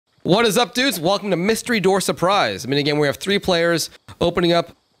What is up, dudes? Welcome to Mystery Door Surprise. Minigame where we have 3 players opening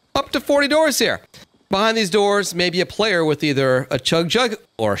up to 40 doors here. Behind these doors may be a player with either a chug jug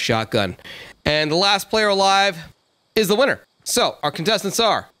or a shotgun. And the last player alive is the winner. So, our contestants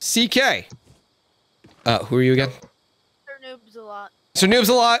are CK. Who are you again? Sir Noobs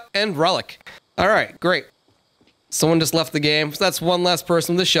a lot and Relic. All right, great. Someone just left the game. So that's one less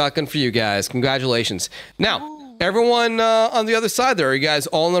person with a shotgun for you guys. Congratulations. Now, everyone on the other side there, are you guys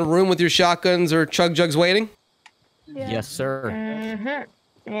all in a room with your shotguns or chug jugs waiting? Yeah. Yes, sir.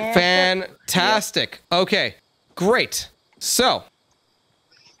 Yeah. Fantastic. Okay, great. So,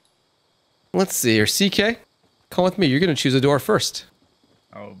 let's see here. CK, come with me. You're going to choose a door first.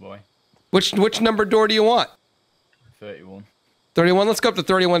 Oh, boy. Which number door do you want? 31. 31? Let's go up to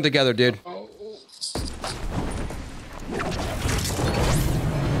 31 together, dude.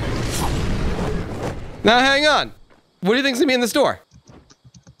 Now, hang on. What do you think's going to be in this door?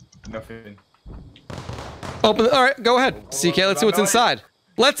 Nothing. Open. All right, go ahead. CK, let's see what's inside.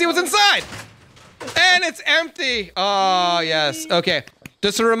 Let's see what's inside. And it's empty. Oh, yes. Okay.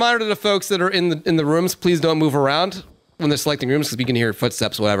 Just a reminder to the folks that are in the rooms, please don't move around when they're selecting rooms because we can hear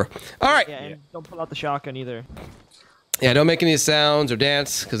footsteps, whatever. All right. Yeah, and don't pull out the shotgun either. Yeah, don't make any sounds or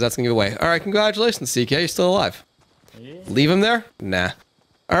dance because that's going to give away. All right, congratulations, CK. You're still alive. Yeah. Leave him there? Nah.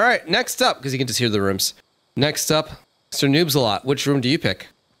 All right, next up, because you can just hear the rooms. Next up, Sir Noobs a lot. Which room do you pick?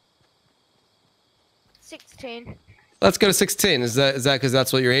 16. Let's go to 16. Is that because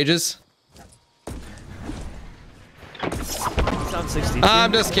that's what your age is? Sounds 62.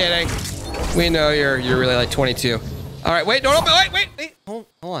 I'm just kidding. We know you're really like 22. All right, wait, don't open. Wait. Hold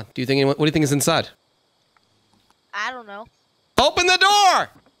on. What do you think is inside? I don't know. Open the door.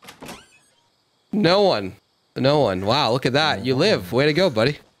 No one. Wow, look at that. You live. Way to go,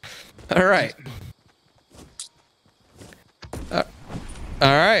 buddy. All right. All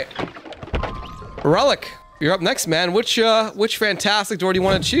right. Relic, you're up next, man. Which fantastic door do you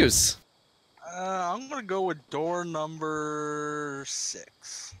want to choose? I'm gonna go with door number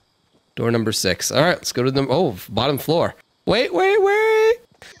 6. Door number 6. All right, let's go to the bottom floor. Wait.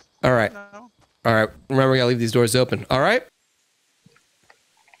 All right. No. All right. Remember, we gotta leave these doors open. All right.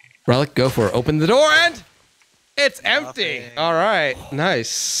 Relic, go for it. Open the door and it's empty. Nothing. All right.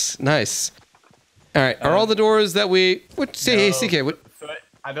 Nice. All right. Are all the doors that we? Hey, CK. What?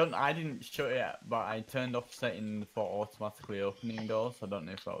 I didn't shut it, but I turned off setting for automatically opening doors. I don't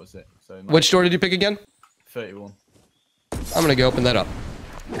know if that was it. So it might Which door did you pick again? 31. I'm gonna go open that up.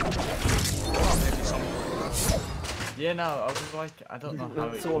 Yeah, no, I was like, I don't know how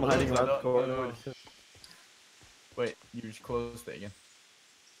it Someone hiding works, I around the don't corner. know. Wait, you just closed it again.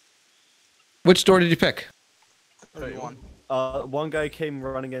 Which door did you pick? 31. One guy came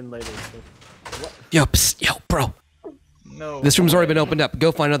running in later. So. What? Yo, psst, yo, bro. No. This room's already been opened up.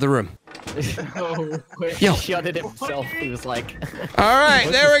 Go find another room. No, wait. Yo. He shut it himself. He was like. All right,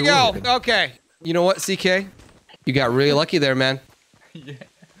 What's there this we door go. open? Okay. You know what, CK? You got really lucky there, man. Yeah.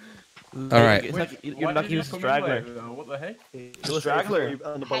 All right. You're lucky he was a straggler. What the heck? He was a straggler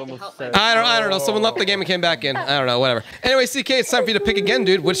on the bottom of the stairs. I don't know. Someone left the game and came back in. I don't know. Whatever. Anyway, CK, it's time for you to pick again,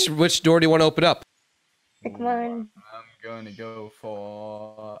 dude. Which door do you want to open up? Pick mine. I'm going to go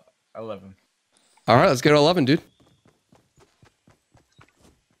for 11. All right, let's go to 11, dude.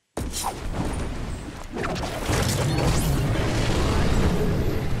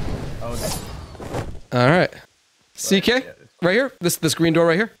 Okay. All right. CK, right here. This green door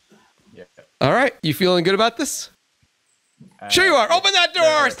right here. Yeah. All right. You feeling good about this? Sure you are. Open that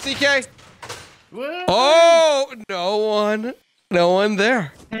door, CK. Woo! Oh, no one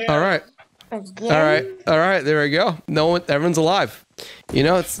there. All right. Again? All right. There we go. Everyone's alive. You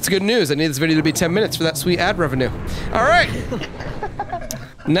know, it's good news. I need this video to be 10 minutes for that sweet ad revenue. All right.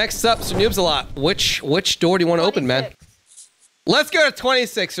 Next up, Sir Noobs a lot. Which door do you want to open, man? 26. Let's go to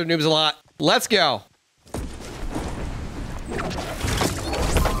 26, Sir Noobs a lot. Let's go.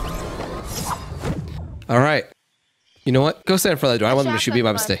 All right. You know what? Go stand in front of the door. I want them to shoot me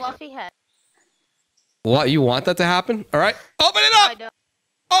by mistake. Fluffy head. What? You want that to happen? All right. Open it I up. don't.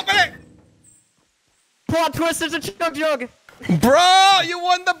 Open it. Plot twist, there's a chug jug! Bro, you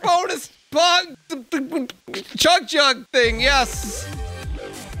won the bonus chug jug thing. Yes.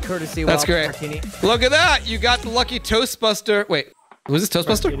 Courtesy That's Wild great. Martini. Look at that. You got the lucky Toastbuster. Wait. Was this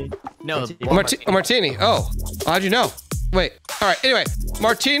Toastbuster? Martini. No, A martini. Oh. How'd you know? Wait. All right. Anyway,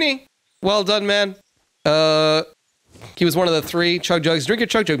 martini. Well done, man. He was one of the 3 chug jugs. Drink your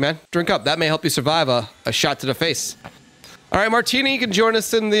chug jug, man. Drink up. That may help you survive a shot to the face. All right, Martini, you can join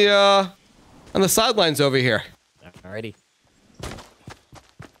us in the on the sidelines over here. Alrighty.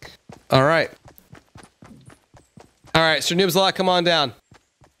 All right. All right, Sir Noobs a lot, come on down.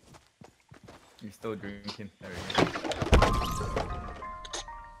 You're still drinking. There we go.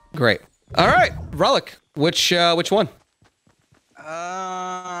 Great. All right, Relic. Which one?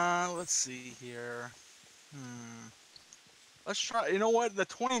 Let's see here. Let's try. You know what? The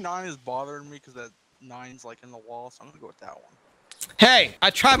 29 is bothering me because that 9's like in the wall, so I'm gonna go with that one. Hey, I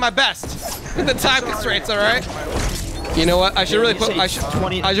tried my best with the time constraints. All right. You know what? I should really put. I should.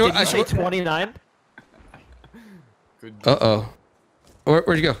 20. I Did you should. say 29? Good. Uh-oh.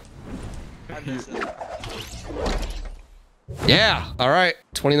 Where'd you go? I missed it. Yeah. All right.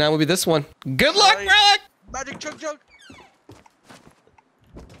 29 will be this one. Good luck, Right. Relic. Magic chug jug.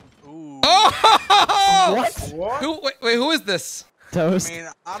 Ooh. Oh! What? Wait, who is this? I Toast. mean,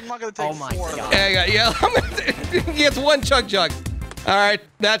 I'm not gonna take Oh my 4 of God. them. Yeah. He gets one chug jug. All right.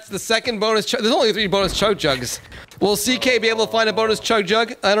 That's the second bonus chug. There's only 3 bonus chug jugs. Will CK be able to find a bonus chug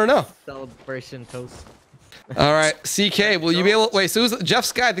jug? I don't know. Celebration toast. All right. CK, will you be able? Wait. So Jeff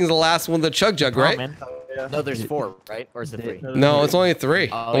Sky, I think is the last one. The chug jug, right? Oh, man. No, there's 4, right? Or is it 3? No, it's only 3.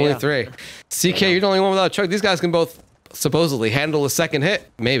 Oh, only yeah. 3. CK, you're the only one without a chug. These guys can both supposedly handle a second hit.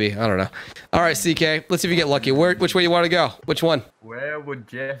 Maybe. I don't know. All right, CK. Let's see if you get lucky. Which way you want to go? Which one? Where would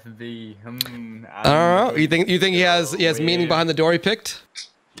Jeff be? I don't know. You think he has meaning behind the door he picked?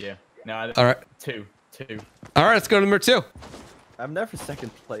 Yeah. No. I don't. All right. 2. All right. Let's go to number 2. I'm there for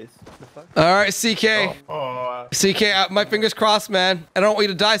second place. The fuck? All right, CK. Oh. CK, my fingers crossed, man. I don't want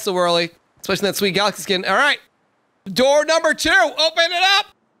you to die so early, especially in that sweet galaxy skin. All right. Door number 2. Open it up.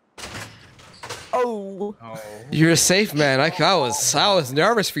 Oh. You're safe, man. I was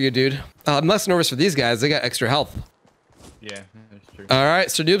nervous for you, dude. I'm less nervous for these guys. They got extra health. Yeah, that's true. All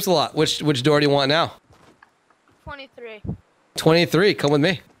right, Sir Noobs a lot. Which door do you want now? 23. 23. Come with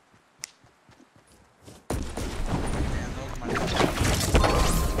me. Man, those are my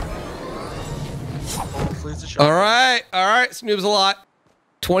Hopefully it's a shot. All right. Sir Noobs a lot.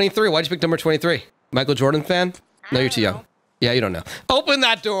 23. Why'd you pick number 23? Michael Jordan fan? No, you're too young. Yeah, you don't know. Open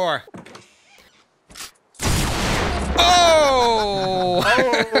that door. Oh!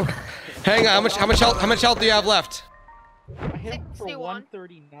 Hang on. How much health do you have left? I hit him for 61.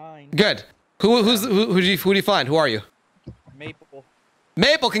 139. Good. Who do you find? Who are you? Maple.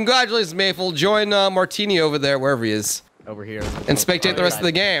 Maple. Congratulations, Maple. Join Martini over there, wherever he is, Over here. and spectate the rest of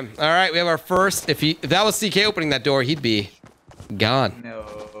the game. All right, we have our first. If that was CK opening that door, he'd be gone. No.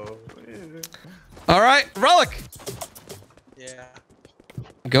 All right, Relic. Yeah.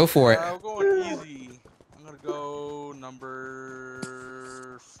 Go for it. I'm going easy. I'm gonna go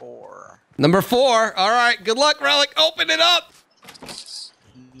number 4. Number 4. All right. Good luck, Relic. Open it up.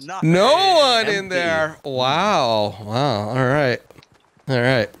 Nothing. No one in empty. there. Wow. All right.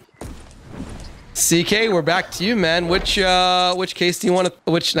 CK, we're back to you, man. Which case do you want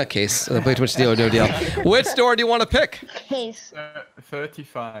to? Not case? Which deal? No deal. Which door do you want to pick? Case.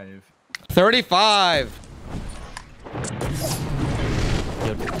 35. 35.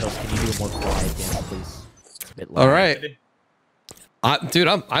 Yo, Toast, can you do a more quiet dance, please? It's a bit loud. All right. Dude,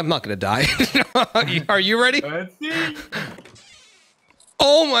 I'm not gonna die. Are you ready? Let's see.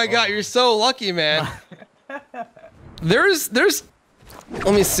 Oh my God, you're so lucky, man. There's.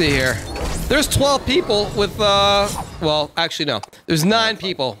 Let me see here. There's 12 people with well, actually no. There's 9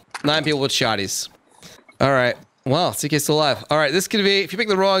 people. 9 people with shotties. All right. Wow, CK's still alive. All right, this could be. If you pick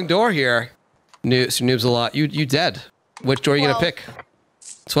the wrong door here, noobs a lot. You dead. Which door are you gonna 12. pick?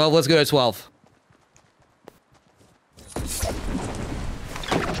 12. Let's go to 12.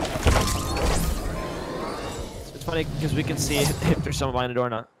 It's funny because we can see if there's someone behind the door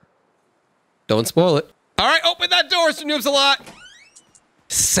or not. Don't spoil it. All right, open that door, noobs a lot.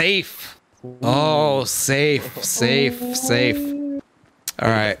 Safe. Oh, safe. All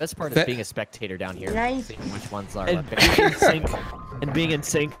right. Best part is being a spectator down here. Nice. Seeing which ones are And left. being in sync. And being in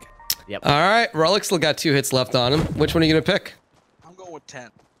sync. Yep. All right, Relic still got 2 hits left on him. Which one are you gonna pick? I'm going with 10.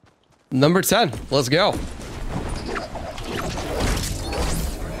 Number 10. Let's go.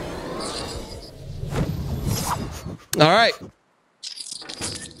 All right.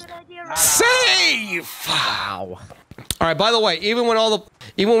 Good idea, right? Safe. Wow. All right. By the way, even when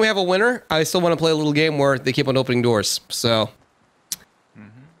we have a winner, I still want to play a little game where they keep on opening doors. So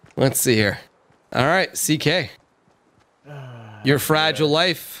let's see here. All right, CK. Your fragile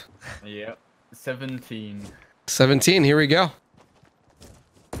life. Yep. 17. 17. Here we go.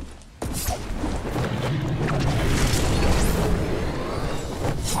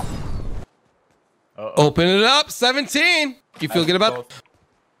 Open it up. 17. You feel good about it?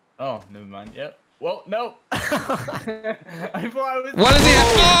 Oh, never mind. Yep. Well, no. I thought I was. What is he?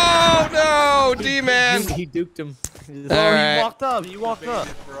 Oh no, D-man. He duked him. All right. You walked up.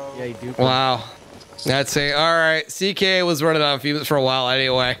 Yeah, he duked him. Wow. That's it. All right. CK was running on fumes for a while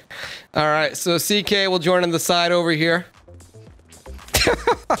anyway. All right. So CK will join on the side over here.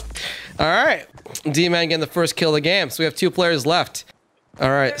 All right. D-Man getting the first kill of the game. So we have 2 players left. All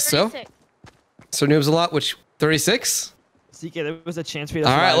right. So 36. Noobs a lot, which 36? CK, there was a chance for you to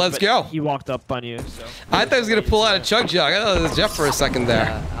All right, survive, let's but go. He walked up on you, so. I thought he was going to pull out a chug jug. I thought it was Jeff for a second there.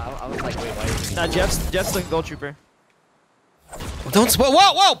 Yeah, I was like, wait, why is he? Nah, Jeff's the gold trooper. Don't spoil.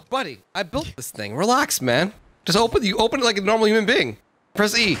 Whoa, buddy. I built this thing. Relax, man. Just open it like a normal human being.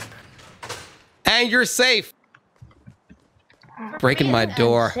 Press E. And you're safe. Breaking my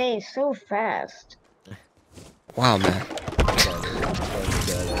door. Say so fast. Wow, man.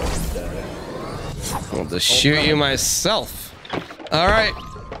 I'll just shoot you myself. All right.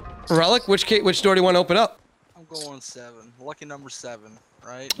 Relic, which door do you want to open up? I'm going 7. Lucky number 7,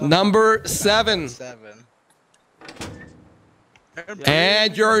 right? Number 7. 7.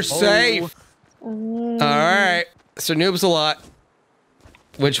 And you're safe. All right. So Noobs a lot.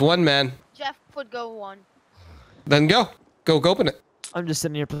 Which one, man? Jeff would go 1. Then go. Go open it. I'm just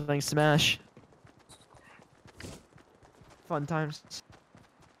sitting here playing Smash. Fun times.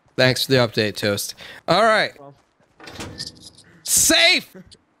 Thanks for the update, Toast. All right. Safe!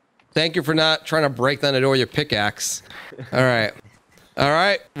 Thank you for not trying to break down the door with your pickaxe. All right. All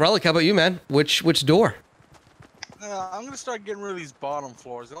right. Relic, how about you, man? Which door? I'm gonna start getting rid of these bottom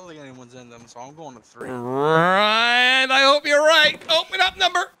floors. I don't think anyone's in them, so I'm going to 3. Right. I hope you're right. Open up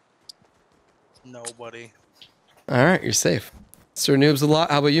number. Nobody. All right. You're safe. Sir Noobs a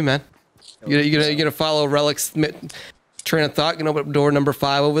lot. How about you, man? You gonna follow Relic's train of thought? Gonna open up door number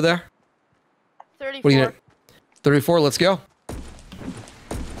 5 over there? 34. What are you gonna? 34. Let's go.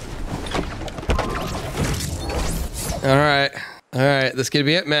 All right. All right. This could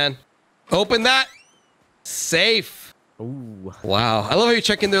be it, man. Open that. Safe. Ooh. Wow. I love how you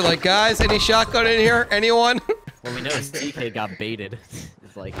check in there like, guys, any shotgun in here? Anyone? Well, we know CK got baited.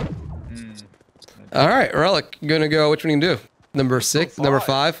 It's like. All right. Relic, you're gonna go. Which one you can do? Number 6, number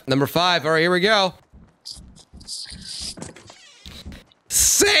 5. Number 5. All right, here we go.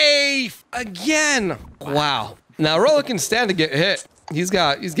 Safe again. Wow. Now Relic can stand to get hit. He's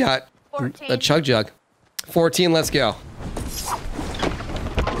got 14. a chug jug. 14, let's go.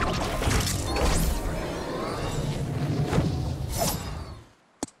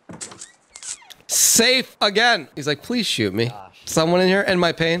 Safe again. He's like, please shoot me. Someone in here? End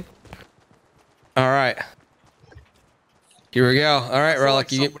my pain. All right. Here we go. All right,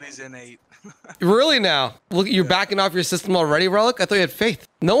 Relic. Like somebody's in 8. Really now? Look, you're backing off your system already, Relic? I thought you had faith.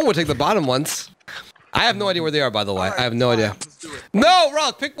 No one would take the bottom ones. I have no idea where they are, by the way. Right, I have no idea. Let's do it. No,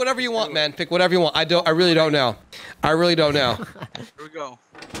 Relic, pick whatever you want, man. Pick whatever you want. I really don't know. I really don't know. Here we go.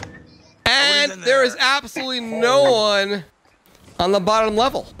 And in there is there. absolutely no one on the bottom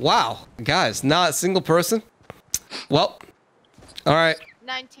level. Wow. Guys, not a single person. Well, all right.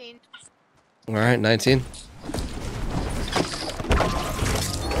 19. All right, 19.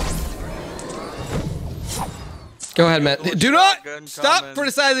 Go ahead, man. Do not Shotgun stop coming.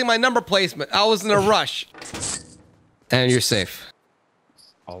 criticizing my number placement. I was in a rush. And you're safe.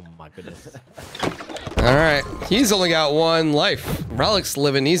 Oh my goodness. All right. He's only got 1 life. Relic's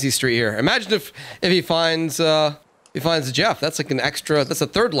living easy street here. Imagine if he finds Jeff. That's like an extra. That's a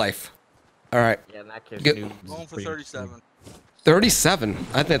 3rd life. All right. Yeah, in that case, Good. Noobs Going is for pretty- 37. 37.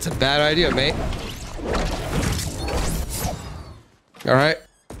 I think that's a bad idea, mate. All right.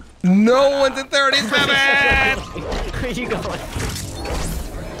 No one's in 37. Where you going?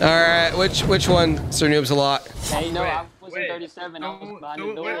 All right. Which one? Sir Noobs a lot. Hey, no, I was in wait. 37. I was behind the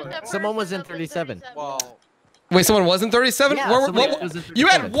Don't- door. The Someone was in person up 37. Well, Wait, someone was in 37? Yeah, Where- somebody what- was in you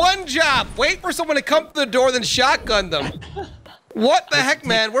had 37. one job. Wait for someone to come to the door, then shotgun them. What the heck,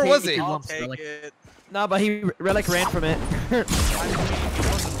 man? Where was he? Take- I'll lumps, take Relic. it. No, but Relic ran from it. I mean, he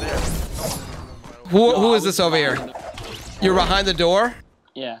wasn't there. Who is this over here? You're behind the door?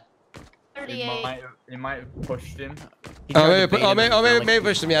 Yeah. 38. He might have pushed him. He Oh, tried to maybe, bait him, and Relic- maybe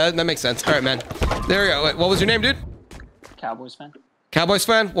pushed him. Yeah, that makes sense. All right, man. There we go. Wait, what was your name, dude? Cowboys fan. Cowboys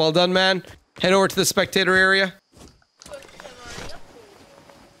fan? Well done, man. Head over to the spectator area.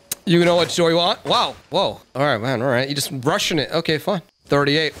 You know what door you want? Wow. Whoa. All right, man. All right. You just rushing it. Okay, fine.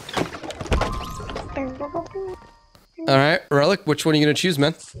 38. All right, Relic. Which one are you going to choose,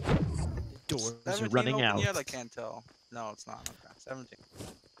 man? Doors are 17 running open out. yet? I can't tell. No, it's not. Okay. 17.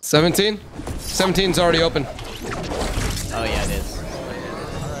 17? 17's already open. Oh yeah, it is.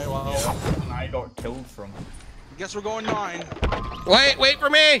 Alright, well, I got killed from I guess we're going 9. Wait for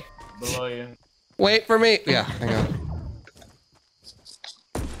me. below you. Wait for me. Yeah, hang on.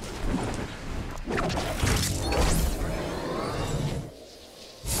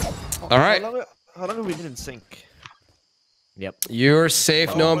 All right. How long have we been in sync? Yep. You're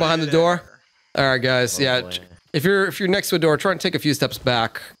safe. No one behind the door. All right, guys. Oh, Yeah. boy. If you're next to a door, try and take a few steps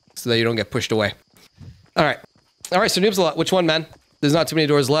back so that you don't get pushed away. All right. All right. So Noob's a lot. Which one, man? There's not too many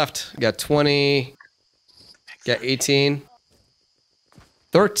doors left. You got 20. Got 18.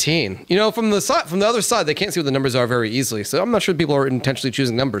 13. You know, from the other side, they can't see what the numbers are very easily. So I'm not sure people are intentionally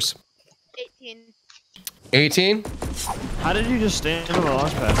choosing numbers. 18. 18. How did you just stand on the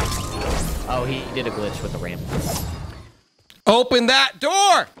launch pad? Oh, he did a glitch with the ramp. Open that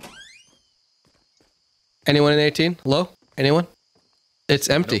door. Anyone in 18? Hello? Anyone? It's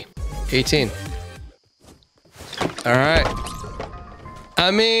empty. 18. All right. I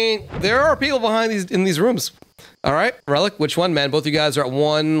mean, there are people behind in these rooms. All right, Relic, which one, man? Both you guys are at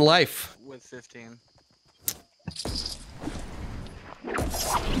 1 life. With 15.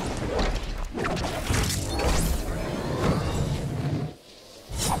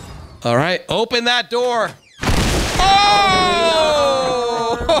 All right, open that door. Oh!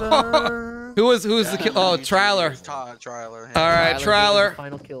 who's the kill? Oh, Trialer. Trialer. All right, Trialer.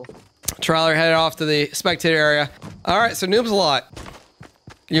 Final kill. Trialer headed off to the spectator area. All right, so Noob's a lot.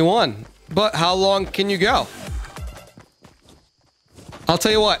 You won, but how long can you go? I'll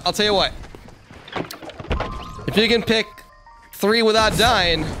tell you what. If you can pick 3 without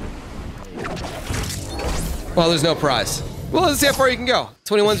dying, well, there's no prize. Well, let's see how far you can go.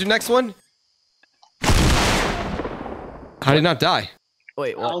 21's your next one. How did you not die?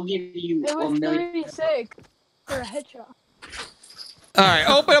 Wait, what? I'll give you It a was million. 36 for a headshot. All right,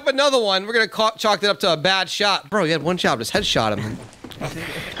 open up another one. We're gonna chalk it up to a bad shot, bro. You had one shot, just headshot him.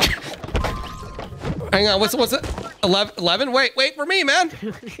 Hang on, what's it? 11? Wait for me, man.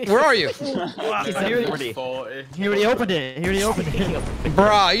 Where are you? He already opened it.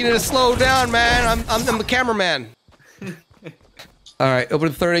 Bruh, you need to slow down, man. I'm the cameraman. All right, open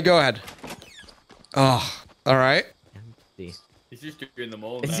to 30. Go ahead. Oh, all right. Empty. He's just doing them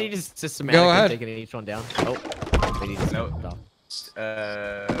all Is now. he just systematically ahead. taking each one down? Oh, wait, he just No. stopped.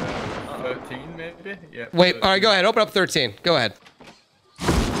 13 maybe? Yeah. Wait, all right, go ahead. Open up 13. Go ahead.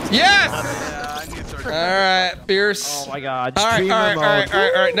 Yes! Yeah, I need 30. All right, Fierce. Oh my god. All right, streamer all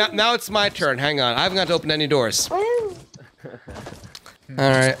right. mode. Now it's my turn. Hang on. I haven't got to open any doors. All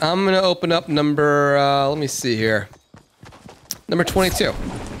right, I'm going to open up number, let me see here. Number 22.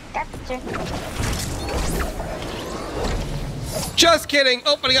 Just kidding.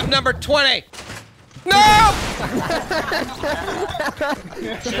 Opening up number 20. No!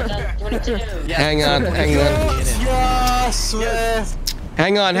 Hang on. Yes, Swift.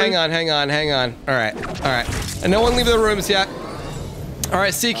 Hang on. All right. And no one leave the rooms yet. All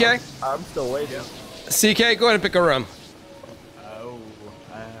right, CK. I'm still waiting. CK, go ahead and pick a room. Oh,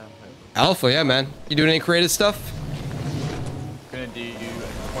 Alpha, yeah, man. You doing any creative stuff? gonna do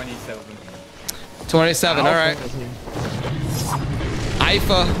 27. 27, all right.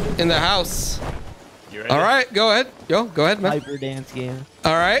 IFA in the house. You ready? All right, go ahead. Go ahead, man. Hyper dance game.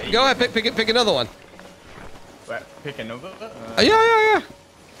 All right, go ahead. Pick another one. Wait, pick another. Yeah.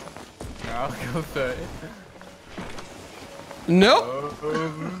 I'll go 30. Nope.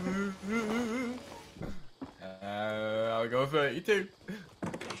 I'll go 32.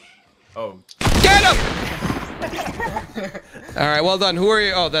 Oh. Get him! All right, well done. Who are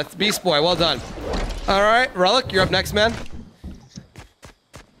you? Oh, that's Beast Boy. Well done. All right, Relic, you're up next, man.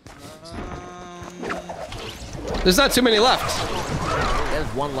 There's not too many left. There's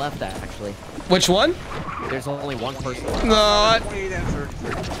one left, actually. Which one? There's only one person left. No. 28 and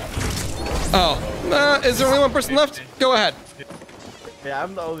 33. Oh, is there only one person left? Go ahead. Yeah,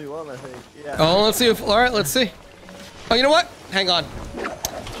 I'm the only one, I think. Yeah. Oh, let's see. All right, let's see. Oh, you know what? Hang on.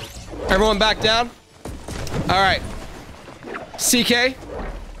 Everyone back down. All right. CK.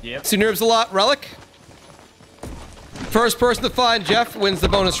 Yep. See nerves a lot. Relic. First person to find Jeff wins the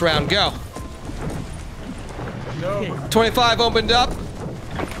bonus round. Go. No. 25 opened up.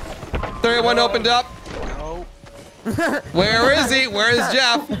 31 opened up. Nope. Where is he? Where is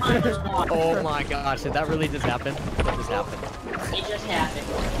Jeff? Oh my gosh, did that really just happen? What just happened? It just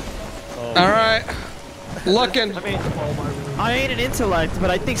happened. All right. Looking. I ain't an intellect,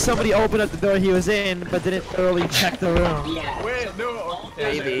 but I think somebody opened up the door he was in, but didn't thoroughly check the room. Yeah. Wait, no.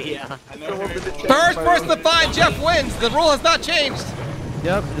 Maybe, yeah. I know who it is. First person to find Jeff wins. The rule has not changed.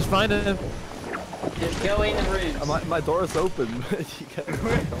 Yep, just find him. Just go in the room. My door's open.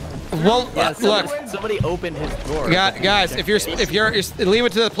 Well, Yeah, look, somebody opened his door. guys. If you're leave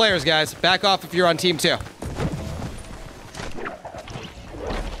it to the players, guys. Back off if you're on team 2.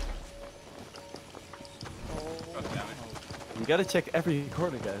 You gotta check every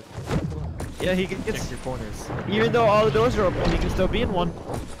corner, guys. Yeah, he can check your corners. Even though all the doors are open, he can still be in one.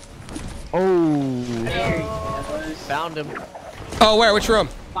 Oh. There he goes. Found him. Oh, where? Which room?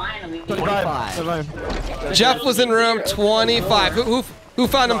 Finally. 25. Jeff was in room 25. Who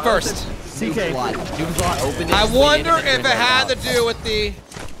found him first? CK. Noobs opened it. I wonder and if it had to do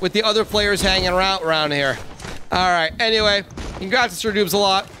with the other players hanging around here. All right. Anyway, congrats to Sir Doobs a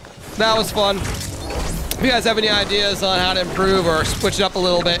lot. That was fun. If you guys have any ideas on how to improve or switch it up a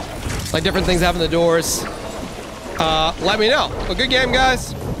little bit, like different things having the doors, let me know. But good game,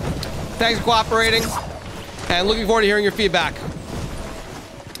 guys. Thanks for cooperating, and looking forward to hearing your feedback.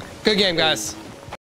 Good game, guys.